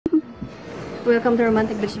Welcome to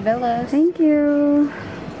Romantic Beach Villas. Thank you.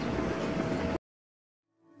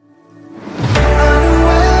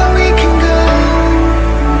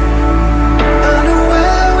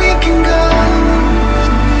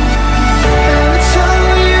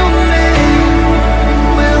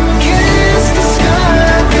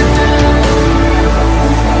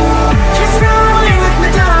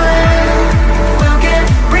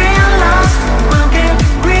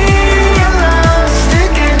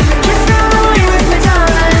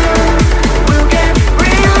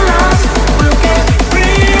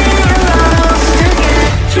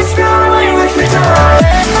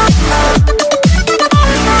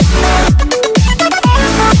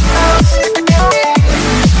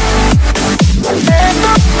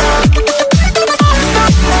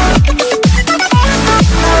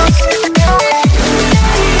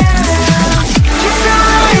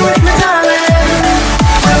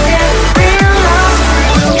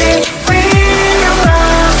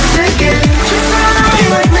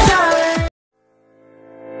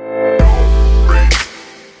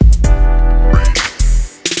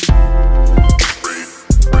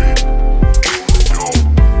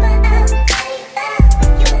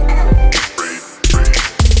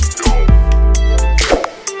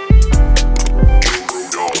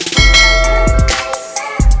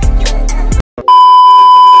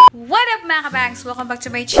 Welcome back to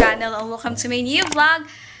my channel and welcome to my new vlog.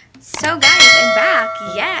 So guys, I'm back.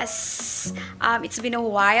 Yes, it's been a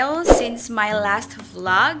while since my last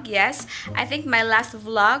vlog. Yes, I think my last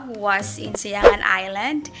vlog was in Siargao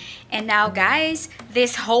Island, and now guys,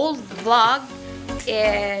 this whole vlog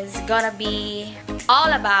is gonna be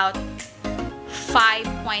all about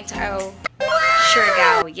 5.0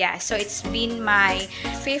 Siargao. Yeah, so it's been my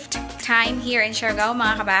 5th time here in Siargao,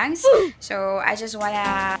 mga kabangs. So I just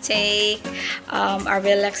wanna take a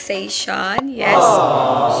relaxation. Yes.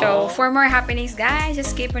 Aww. So for more happenings, guys,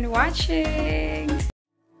 just keep on watching.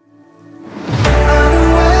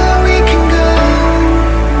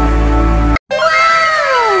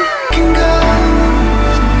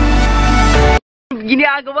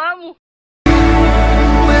 Ginagawa mo.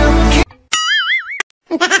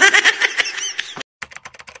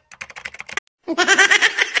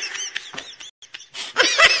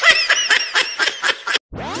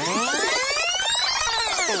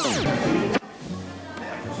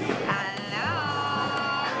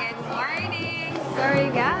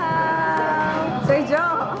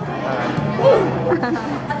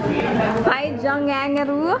 Hi,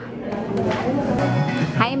 Jongangaru.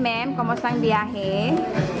 Hi, ma'am. Kamusta ang biyahe?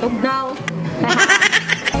 Tugnaw.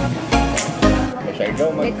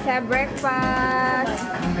 Let's have breakfast.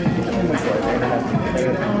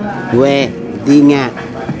 We, di nga.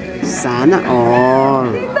 Sana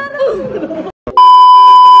all.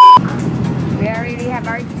 We already have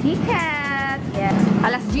our ticket. Yes.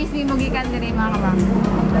 Alas 10 mo gikan din mga kamang.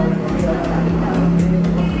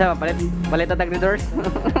 Palit na tag-doors.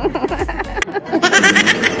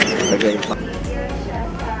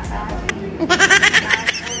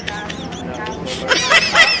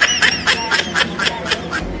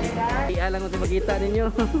 Alam mo ito magkita ninyo.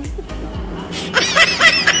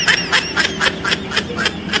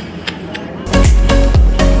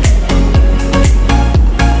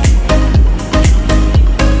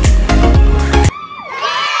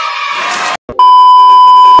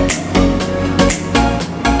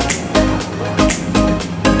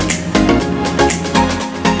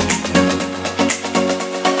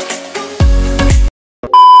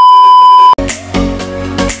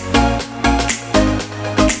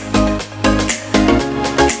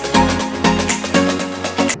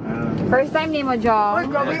 First time ni mo,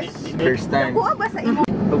 Jong? First time. 2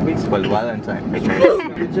 weeks balwalan time.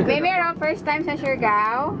 May meron first time sa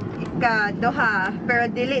Siargao? Doha, pero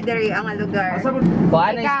dili diri ang lugar.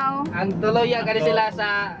 Ikaw? Ang tuloy yan kasi sila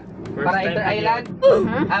sa para inter-island.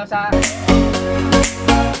 Sa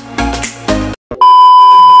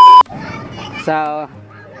So,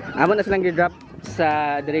 amo na silang gi-drop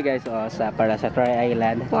sa diri guys, sa para sa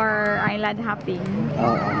Tri-Island. For island hopping.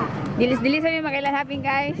 Oo. Dilis-dilis kami mag-island hopping,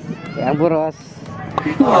 guys. Ang buros.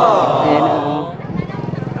 Ayan,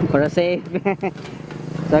 para safe.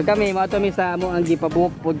 So kami, mao to mi sa amo ang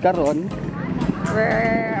gipabukod karon.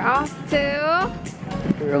 We're off to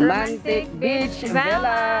Romantic Beach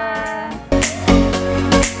Villa.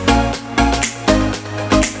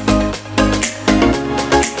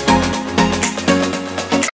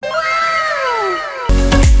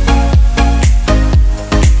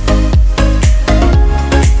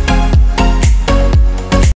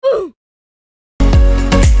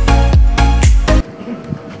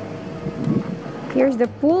 Here's the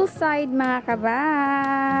poolside, mga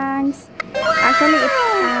kabangs. Wow! Actually,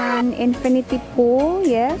 it's an infinity pool.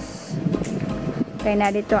 Yes. Kaya na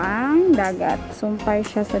dito ang dagat. Sumpay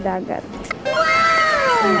siya sa dagat.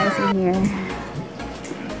 So nice in here.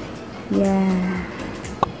 Yeah.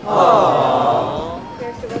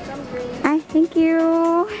 Here's the welcome drink. Ay, thank you.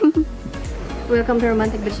 Welcome to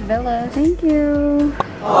Romantic Beach Villas. Thank you.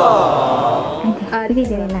 Sige,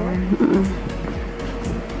 dire lang.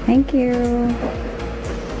 Thank you.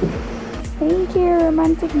 Thank you,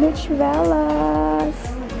 Romantic Beach Villas.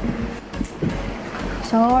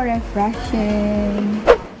 So refreshing.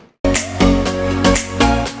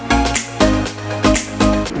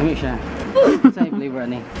 Ano siya? Sa flavor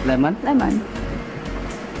ni? Lemon? Lemon.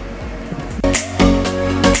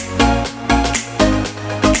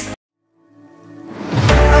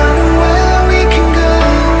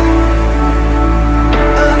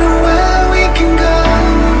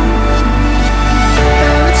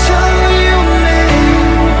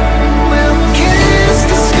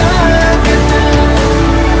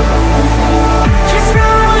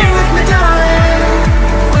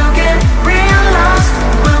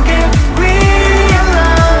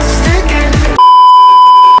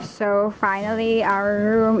 So finally our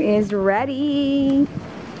room is ready.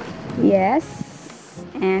 Yes.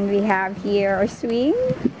 And we have here our swing.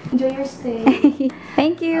 Enjoy your stay.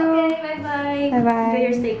 Thank you. Okay, bye-bye. Bye-bye. Enjoy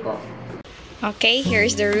your stay po. Okay,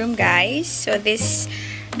 here's the room, guys. So the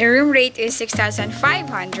room rate is 6,500.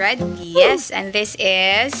 Yes, and this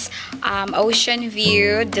is Ocean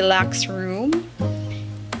View Deluxe Room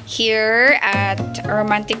here at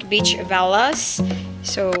Romantic Beach Villas.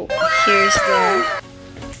 So here's the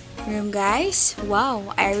room, guys.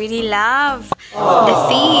 Wow, I really love the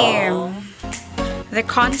theme, the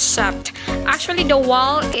concept. Actually, the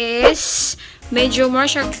wall is medyo more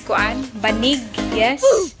siya kuan, banig. Yes.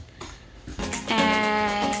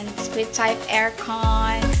 And split type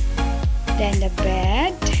aircon. Then the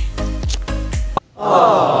bed.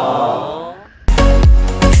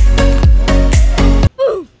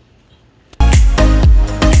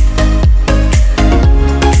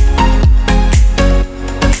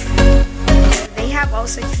 They have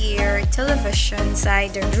also here television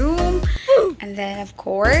inside the room. And then of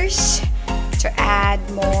course, to add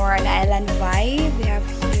more an island vibe, we have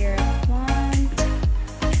here a plant.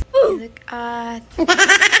 Look at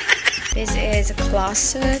this is a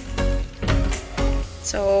closet,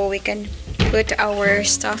 so we can put our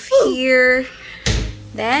stuff here.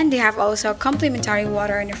 Then they have also complimentary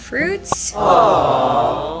water and fruits.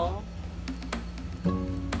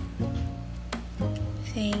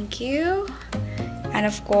 Thank you. And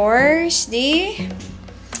of course the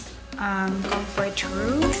comfort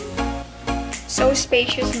room. So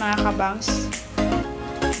spacious, mga kabangs.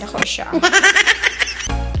 Dako siya.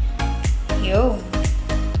 Yo.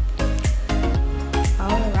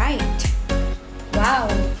 Alright. Wow.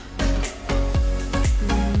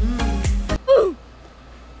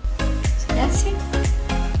 So that's it.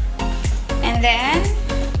 And then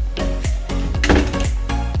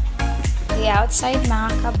the outside, mga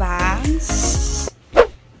kabangs,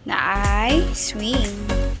 na ay swing.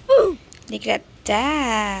 Look at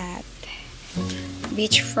that.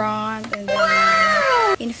 Beachfront and then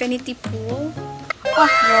infinity pool. Oh,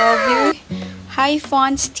 grabe. High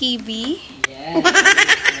Fonts TV. Yes.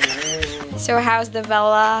 So how's the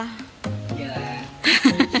villa? Yeah.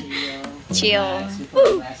 Chill.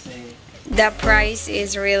 Super classic. The price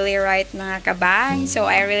is really right, mga kabang. So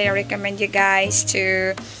I really recommend you guys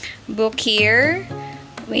to book here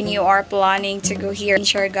when you are planning to go here in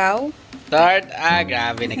Siargao. Start.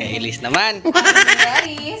 Grabe, nakailis naman.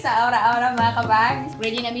 Ready sa aura-aura, mga kabang?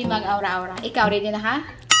 Ready na mi mag aura-aura. Ikaw ready na ha?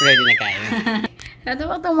 Ready na kayo. Ano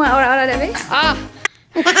ba itong mga aura-aura na ba? Ah!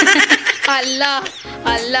 Allah!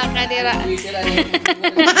 Allah, kanira.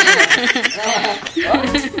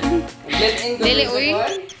 Lili, uy.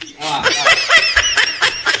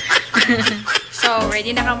 So,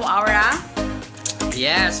 ready na ka mo aura?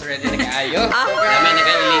 Yes, ready na kayo. Kami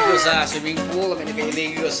nakailigo sa swimming pool, kami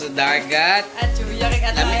nakailigo sa dagat. At chuya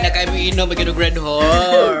ka Kami na kayo inom, magiging red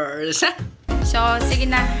horse. So, sige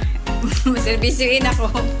na. Maservisyoin ako.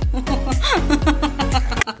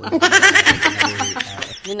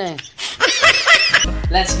 Yun na.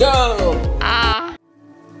 Let's go! Ah.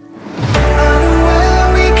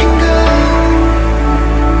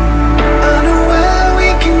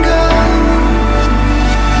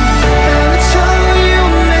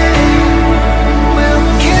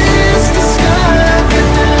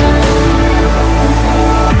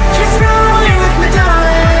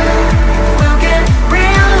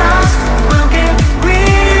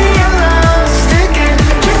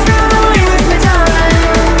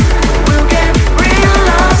 We'll get real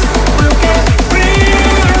lost.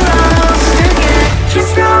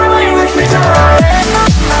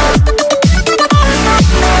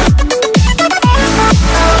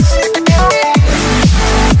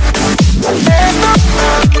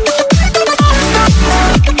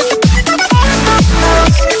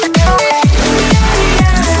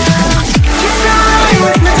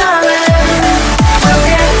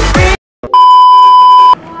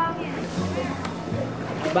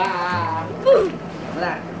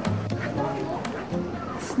 Wala.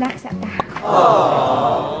 Snacks at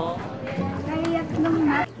Kaya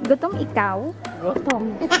naman. Gutom ikaw? Gutom.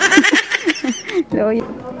 So,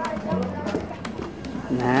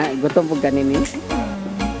 gutom po ganin eh.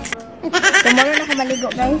 tomorrow na ako maligo,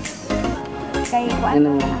 guys. Kay kuan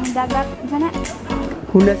Ano? ang dagat. Sana?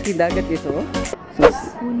 Hunas ki dagat iso. Sus.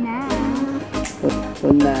 Una.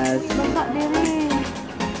 Hunas. Basa dire.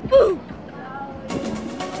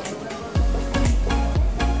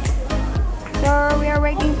 So, we are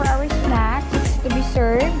waiting for our snacks to be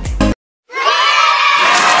served.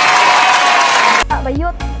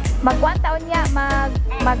 Bayot, mag-1 taon niya,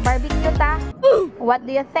 mag-barbecue ta. What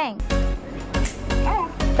do you think?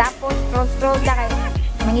 Tapos, stroll na kayo.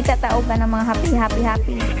 Mangita taog ka ng mga happy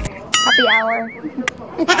hour.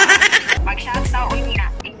 Mag-shot na o na.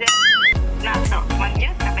 Na to.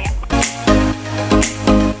 Manjus na kaya.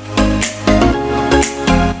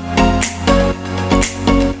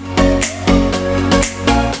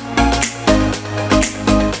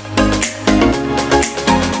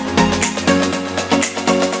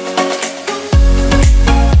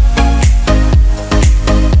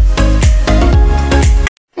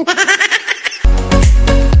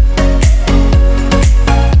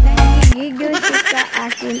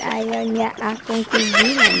 Ayaw niya akong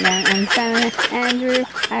tigilan ng ang sana. Andrew,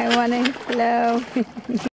 I wanna hello.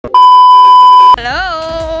 Hello!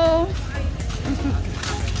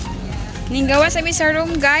 Ninggawa sa mi sa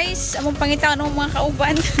room, guys. Among pangita ng mga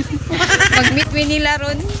kauban. Mag-meet me nila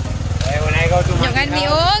ron. Yung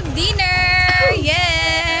aniog, dinner!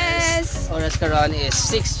 Yes! Oras karon is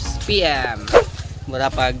 6 p.m. Mura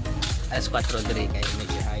pag alas 4 diri kay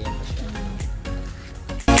medyo hayan pa siya.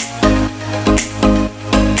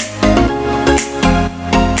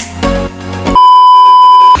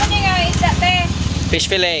 Ano nga isa, te? Fish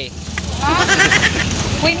fillet.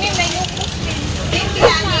 Uy, may yung posting.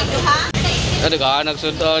 Ano ka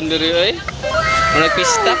nagsundan diri ay? Murag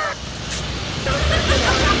pista.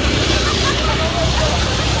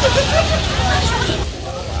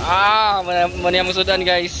 Muna mo sudan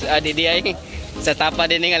guys. Di ay sa tapa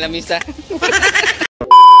din ng alamisa.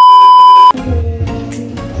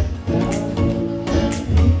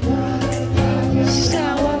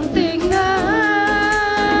 Sawang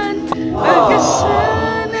tingnan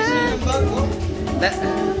pagkasana.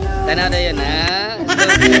 Tanaw na yun ha.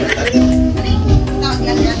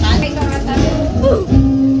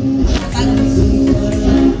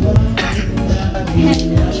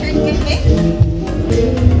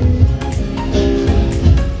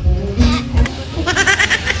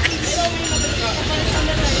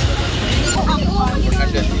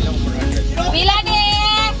 Pila ni!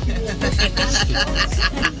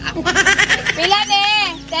 Pila ni!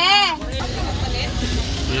 Te!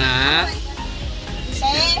 Nga.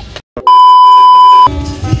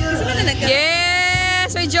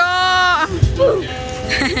 Yes! May Jo!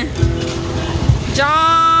 Jo!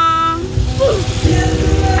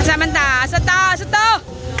 Asa man ta? Asa to? Asa to?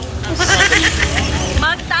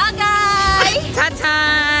 Magtagay!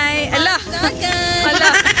 Tatay! Ala!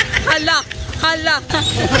 Hala! Hala! Hala!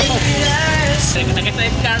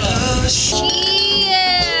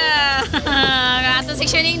 Yeah! Atong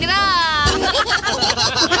sectioning nila!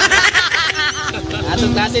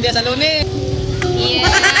 Atong klase dia sa Luni.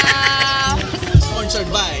 Yeah! Sponsored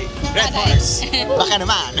by Red Horse. Baka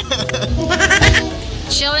naman.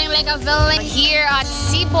 Chilling like a villain here at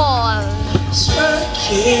Sipol.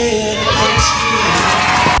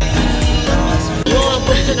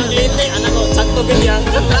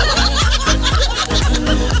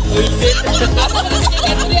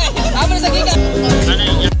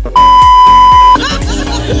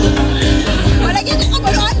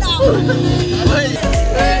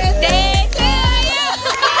 Birthday to you!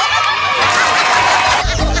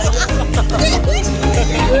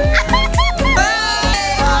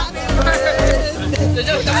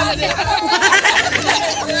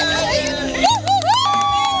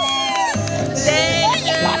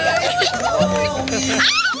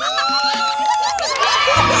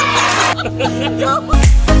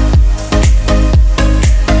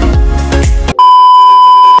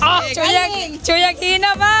 Chuyak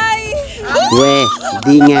hina, bay! Weh,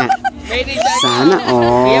 di nga. Sana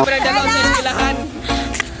all. Kaya pa nagdalaw sa iskilahan.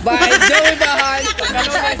 By Joey Bahal.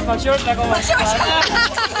 Mag-short ako.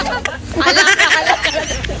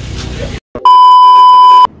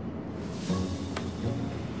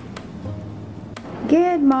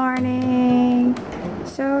 Good morning!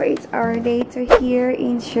 So, it's our day to here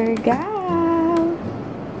in Siargao.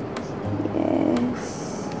 Yes.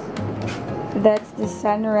 That's the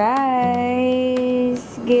sunrise.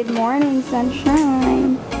 Good morning,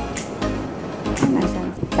 sunshine.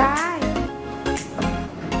 Tay.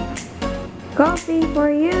 Coffee for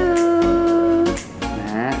you.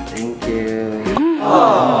 Thank you.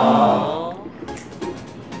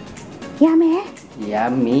 Yummy.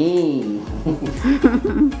 Yummy.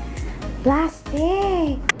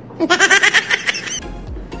 Plastic.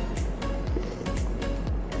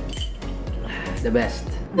 The best.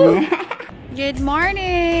 Good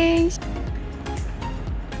morning.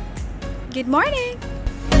 Good morning.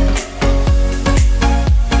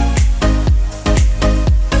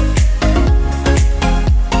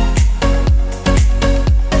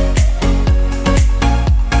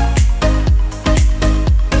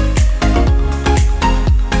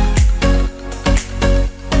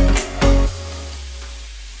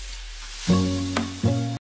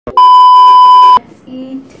 Let's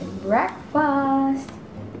eat breakfast.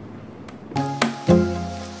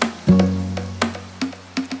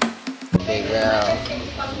 Okay, girl.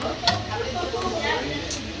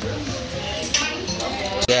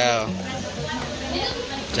 Girl.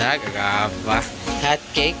 Jaga apa? Hot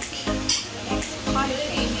cake.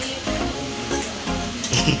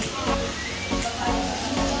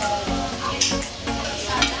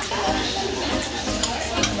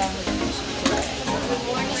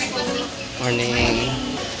 Morning.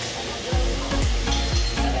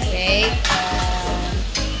 Cake.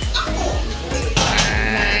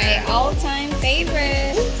 My all-time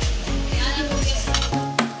favorite.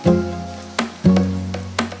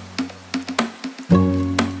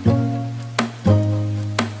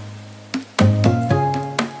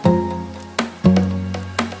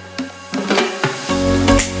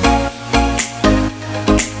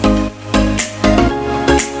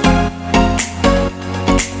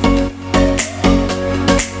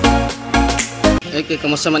 Okay,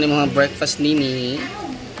 kamusta man yung mga breakfast nini?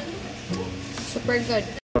 Super good.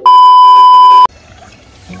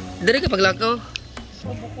 Dari ka paglakaw?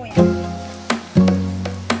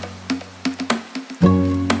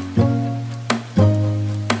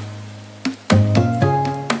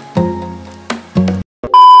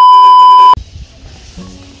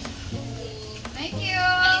 Thank you.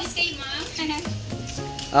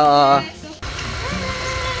 Oo.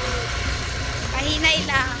 Pahinay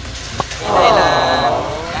lang. Hinay lang.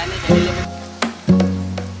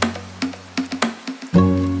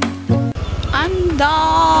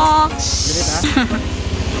 Undocs.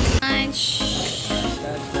 Lunch.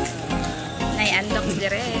 Nay undocs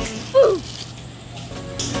dire.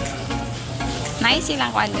 Nice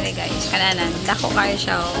silang kwan dire guys. Kananan. Dako kayo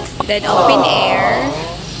siya. Then open air.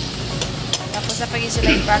 Tapos sa pag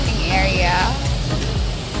sila yung parking area.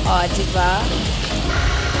 Oh, diba?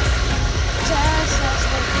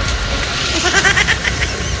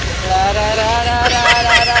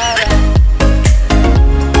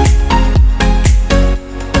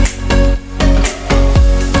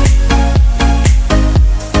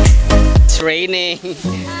 It's raining.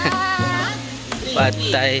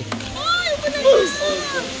 Patay.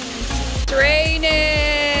 It's raining.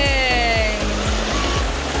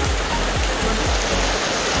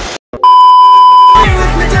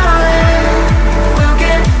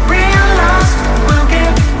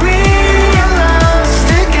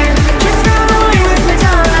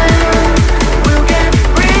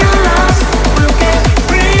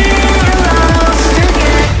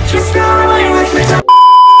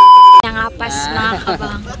 Nangapas mga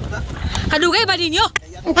kabang. Kadugay ba ninyo?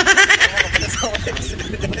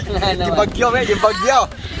 Di bagyo, may di bagyo.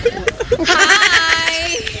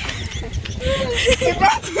 Hi!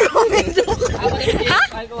 Ha?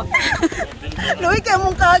 Loy ka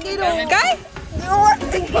mong kagi no. Kay?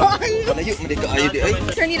 Layo, hindi ka ayo di ay.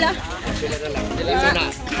 Turn nila.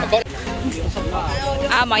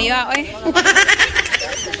 Ah, mayo ako eh.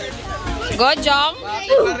 Go, Jong.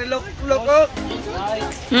 Loko.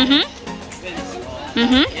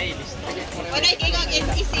 When I think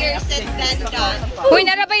it's easier said than done. Uy,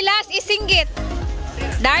 narabay last isinggit.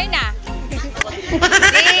 Darna.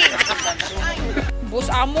 Ding. Bus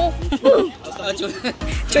amo.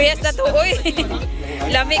 Chuyas na to, uy.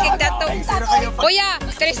 Lamig kik tato. Kuya,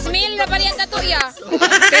 3,000 na ba yan tato, ya?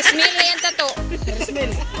 3,000 na yan tato.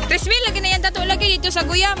 3,000 lagi na yan tato lagi dito sa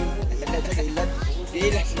Guyam.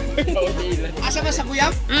 Asa ba sa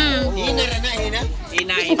kuyam? Hina ra na, hina.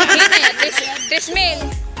 Hina. Hina yan, 3,000.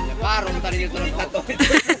 Parang tari dito ng tato.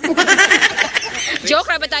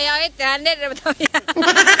 Joke ra ba tayo? 300 ra ba tayo?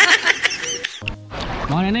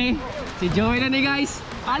 Mga na eh. Si Joey na ni guys.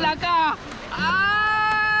 Hala ka!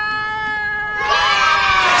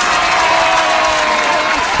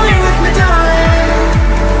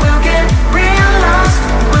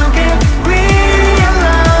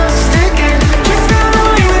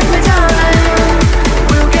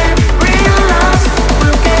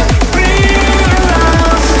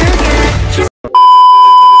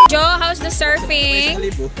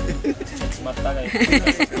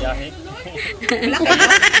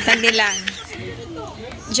 Sagdi lang.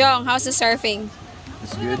 Jong, how's the surfing?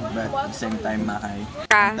 It's good, but at the same time, mahay.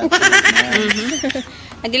 Ka?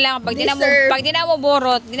 Hindi lang, pag di na mo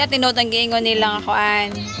burot, di na tinod ang giingon nilang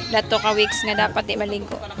akoan. Dato ka weeks nga dapat di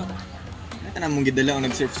maligo. Ito na mong gidala ang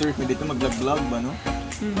nag-surf-surf na dito, mag-vlog-vlog ba, no?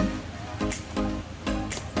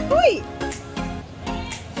 Uy!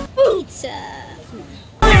 Pizza!